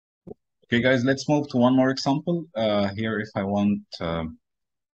Okay, guys, let's move to one more example. Here, if I want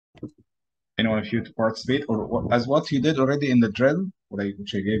any one of you to participate, or as what you did already in the drill,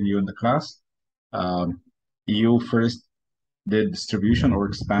 which I gave you in the class, um, you first did distribution or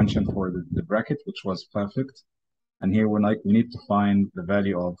expansion for the bracket, which was perfect. And here we need to find the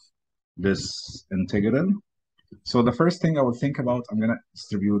value of this integral. So the first thing I will think about, I'm going to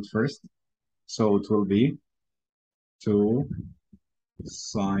distribute first. So it will be 2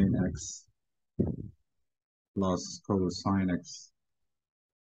 sine x plus cosine x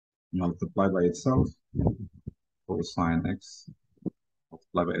multiplied by itself, cosine x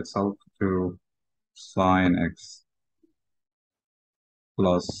multiplied by itself, to sine x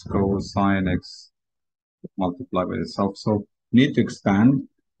plus cosine x multiplied by itself. So need to expand.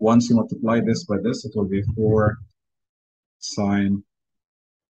 Once you multiply this by this, it will be 4 sine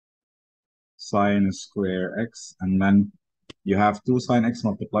square x, and then you have 2 sine x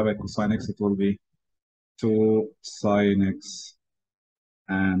multiplied by cosine x, it will be 2 sine x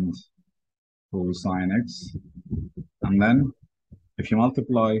and cosine x. And then if you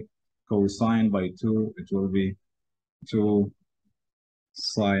multiply cosine by 2, it will be 2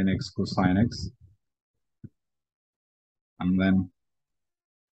 sine x cosine x. And then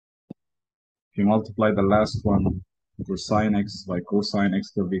if you multiply the last one, cosine x by cosine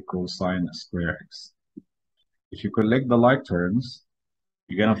x, will be cosine square x. If you collect the like terms,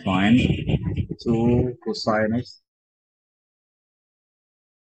 you're going to find 2 cosine x,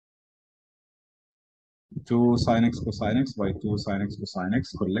 2 sine x cosine x by 2 sine x cosine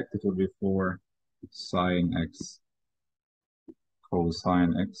x. Collect, it will be 4 sine x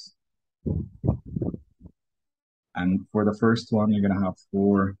cosine x. And for the first one, you're going to have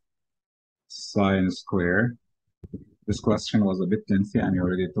 4 sine square. This question was a bit lengthy and you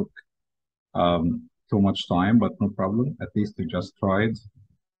already took too much time, but no problem. At least you just tried.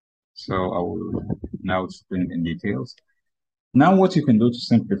 So I will now explain in details. Now what you can do to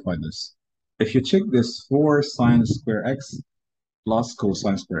simplify this. If you check this 4 sine square x plus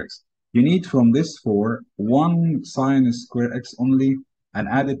cosine square x, you need from this 4, 1 sine square x only, and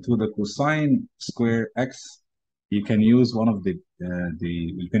add it to the cosine square x. You can use one of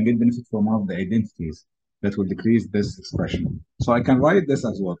you can get benefit from one of the identities that will decrease this expression. So I can write this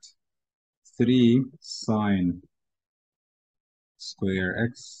as what? 3 sine square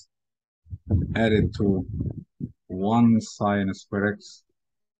x added to 1 sine square x.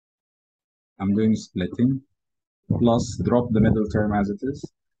 I'm doing splitting, plus drop the middle term as it is,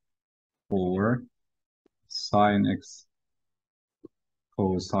 4 sine x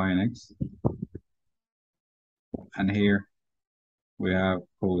cosine x. And here we have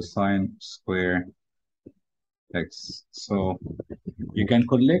cosine square x. So you can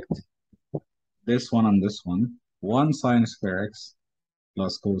collect this one and this one. 1 sine square x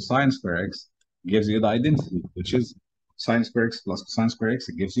plus cosine square x gives you the identity, which is sine square x plus cosine square x.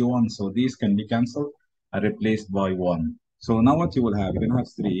 It gives you 1. So these can be cancelled and replaced by 1. So now what you will have, you're going to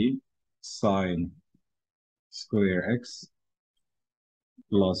have 3 sine square x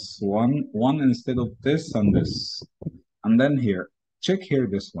plus 1. 1 instead of this and this. And then here, check here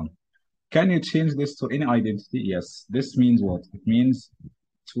this one. Can you change this to any identity? Yes. This means what? It means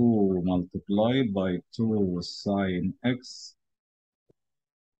 2 multiplied by 2 sine x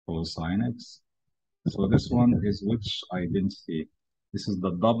cosine x. So this one is which identity? This is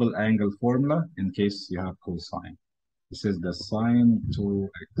the double angle formula in case you have cosine. This is the sine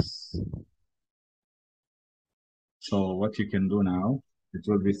 2x. So what you can do now, it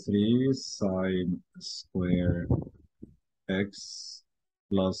will be 3 sine square x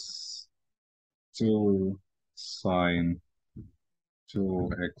plus 2 sine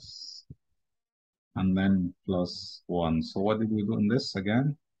 2x and then plus 1. So what did we do in this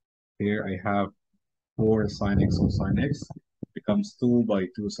again? Here I have 4 sine x cosine x becomes 2 by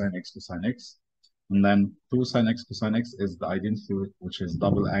 2 sine x cosine x. And then 2 sine x cosine x is the identity which is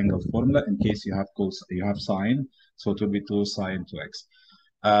double angle formula in case you have sine. So it will be 2 sine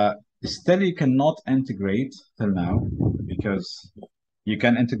 2x. Still, you cannot integrate till now because you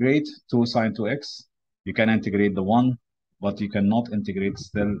can integrate 2 sine 2x. You can integrate the 1, but you cannot integrate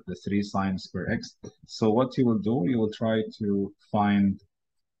still the 3 sine square x. So what you will do, you will try to find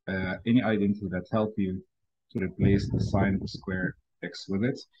any identity that help you to replace the sine square x with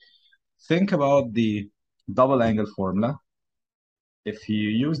it. Think about the double angle formula. If you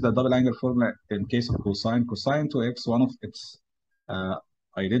use the double angle formula in case of cosine 2x, one of its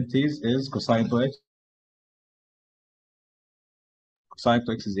identities is cosine 2x. Cosine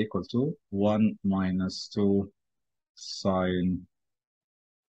 2x is equal to 1 minus 2 sine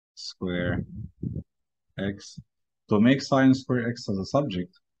square x. To make sine square x as a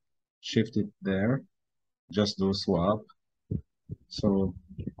subject, shift it there, just do swap. So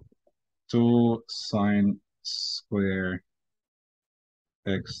 2 sine square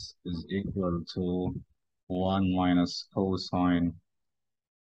x is equal to 1 minus cosine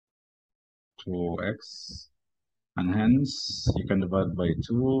 2x. And hence, you can divide by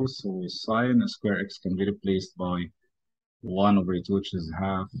 2. So sine square x can be replaced by 1 over 2, which is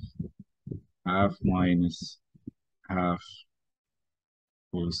half. Half minus half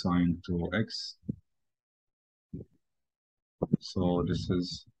cosine 2x. So this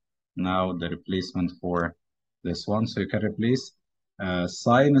is now the replacement for this one. So you can replace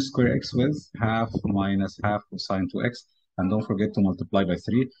sine square x with half minus half cosine 2x. And don't forget to multiply by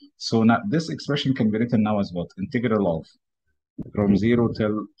 3. So now this expression can be written now as what? Integral of from 0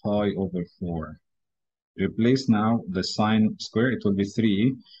 till pi over 4. Replace now the sine square, it will be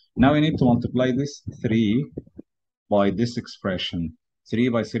 3. Now we need to multiply this 3 by this expression. 3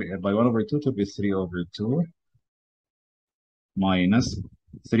 by 1 over 2 to be 3 over 2 minus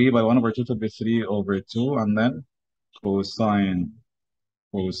 3 by 1 over 2 to be 3 over 2, and then cosine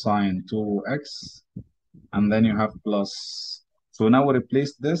 2x, and then you have plus. So now we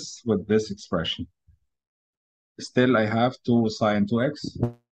replace this with this expression. Still, I have 2 sine 2x.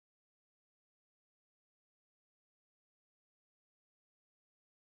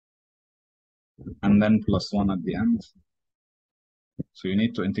 And then plus 1 at the end. So you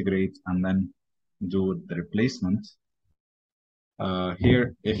need to integrate and then do the replacement.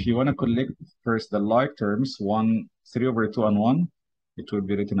 Here, if you want to collect first the like terms, 3 over 2 and 1, it will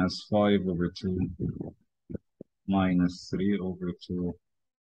be written as 5 over 2 minus 3 over 2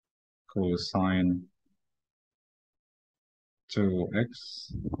 cosine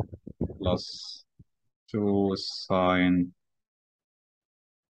 2x plus 2 sine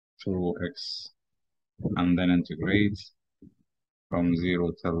 2x, and then integrate from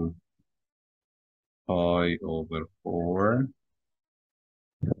 0 till pi over 4.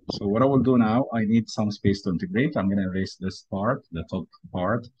 So what I will do now, I need some space to integrate. I'm going to erase this part, the top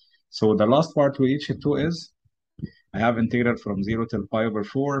part. So the last part we reach to is, I have integral from 0 till pi over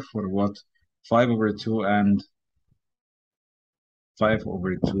 4 for what? 5 over 2 and 5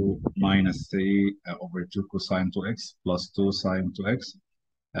 over 2 minus 3 over 2 cosine 2x plus 2 sine 2x.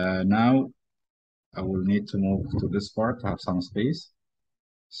 Now I will need to move to this part to have some space.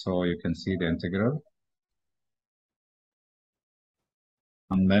 So you can see the integral.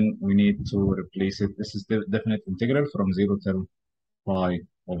 And then we need to replace it. This is the definite integral from 0 till pi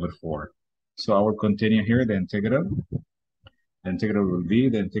over 4. So I will continue here the integral. The integral will be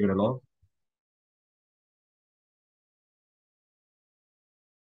the integral of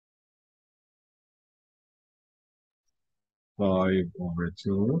 5 over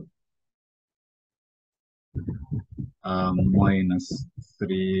 2 minus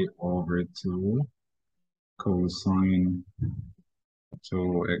 3 over 2 cosine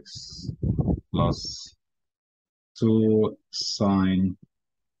 2x plus 2 sine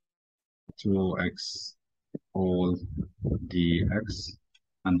 2x whole dx.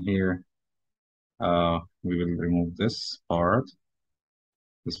 And here we will remove this part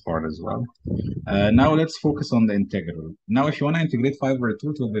as well. Now let's focus on the integral. Now if you want to integrate 5 over 2,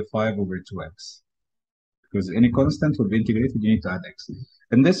 it will be 5 over 2x. Because any constant will be integrated, you need to add x.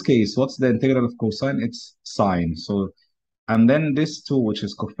 In this case, what's the integral of cosine? It's sine. So, and then this 2, which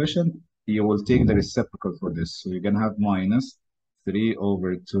is coefficient, you will take the reciprocal for this. So you're going to have minus 3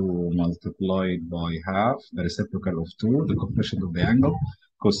 over 2 multiplied by half, the reciprocal of 2, the coefficient of the angle.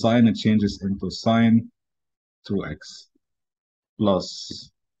 Cosine, it changes into sine 2x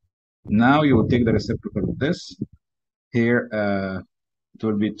plus. Now you will take the reciprocal of this. Here, it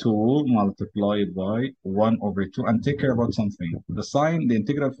will be 2 multiplied by 1 over 2. And take care about something. The sign, the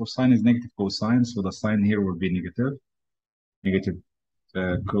integral for sine is negative cosine, so the sign here will be negative. Negative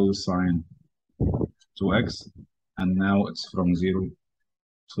cosine 2x. And now it's from 0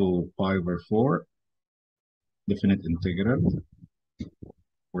 to pi over 4. Definite integral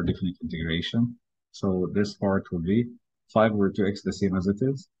or definite integration. So this part will be 5 over 2x, the same as it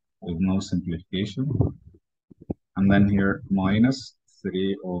is, with no simplification. And then here minus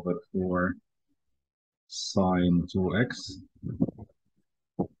 3 over 4 sine 2x.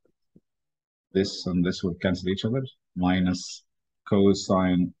 This and this will cancel each other. Minus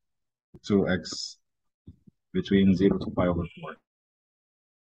cosine 2x between 0 to pi over 4.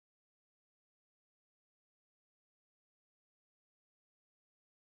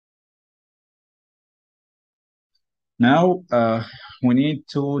 Now we need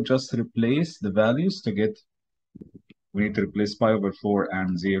to just replace the values to get, we need to replace pi over 4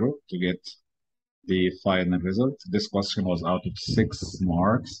 and 0 to get the final result. This question was out of 6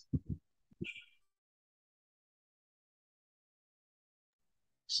 marks.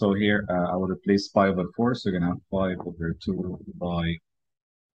 So here I will replace pi over 4. So you're going to have 5 over 2 by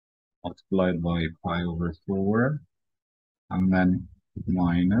multiplied by pi over 4. And then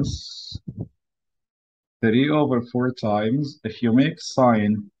minus 3 over 4 times. If you make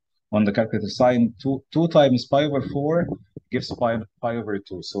sine on the calculator, sine 2 times pi over 4 gives pi over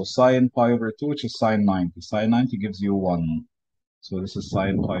 2. So sine pi over 2, which is sine 90. Sine 90 gives you 1. So this is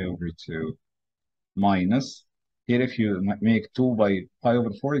sine pi over 2 minus. Here, if you make 2 by pi over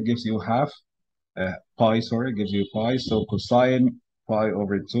 4, it gives you half. Pi, sorry, gives you pi. So cosine pi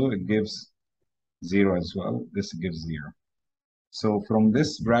over 2, it gives 0 as well. This gives 0. So from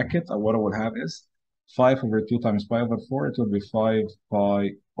this bracket, what I will have is 5 over 2 times pi over 4. It will be 5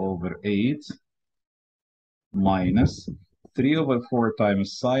 pi over 8 minus 3 over 4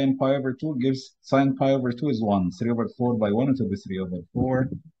 times sine pi over 2 gives sine pi over 2 is 1. 3 over 4 by 1, it will be 3 over 4.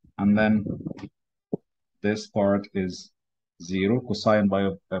 And then this part is 0. Cosine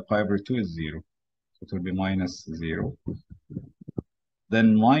pi over 2 is 0. So it will be minus 0.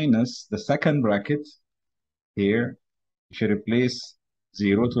 Then minus the second bracket here, if you replace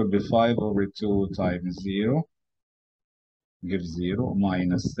 0, it will be 5 over 2 times 0 gives 0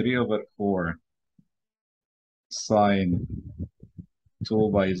 minus 3 over 4 sine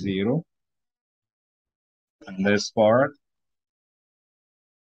 2 by 0. And this part,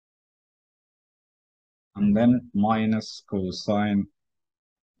 and then minus cosine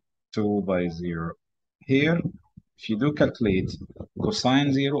 2 by 0. Here, if you do calculate,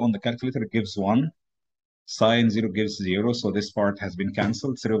 cosine 0 on the calculator gives 1, sine 0 gives 0, so this part has been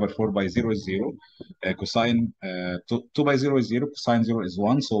cancelled. 3 over 4 by 0 is 0. Cosine 2 by 0 is 0, cosine 0 is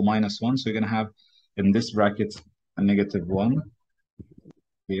 1, so minus 1. So you're going to have in this bracket a negative 1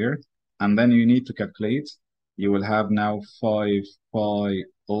 here. And then you need to calculate. You will have now 5 pi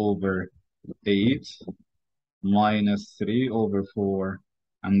over 8 minus 3 over 4.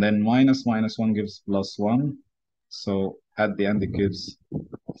 And then minus 1 gives plus 1. So at the end it gives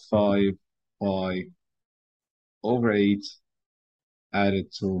 5 pi over 8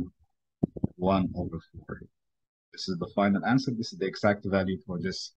 added to 1 over 4. This is the final answer. This is the exact value for this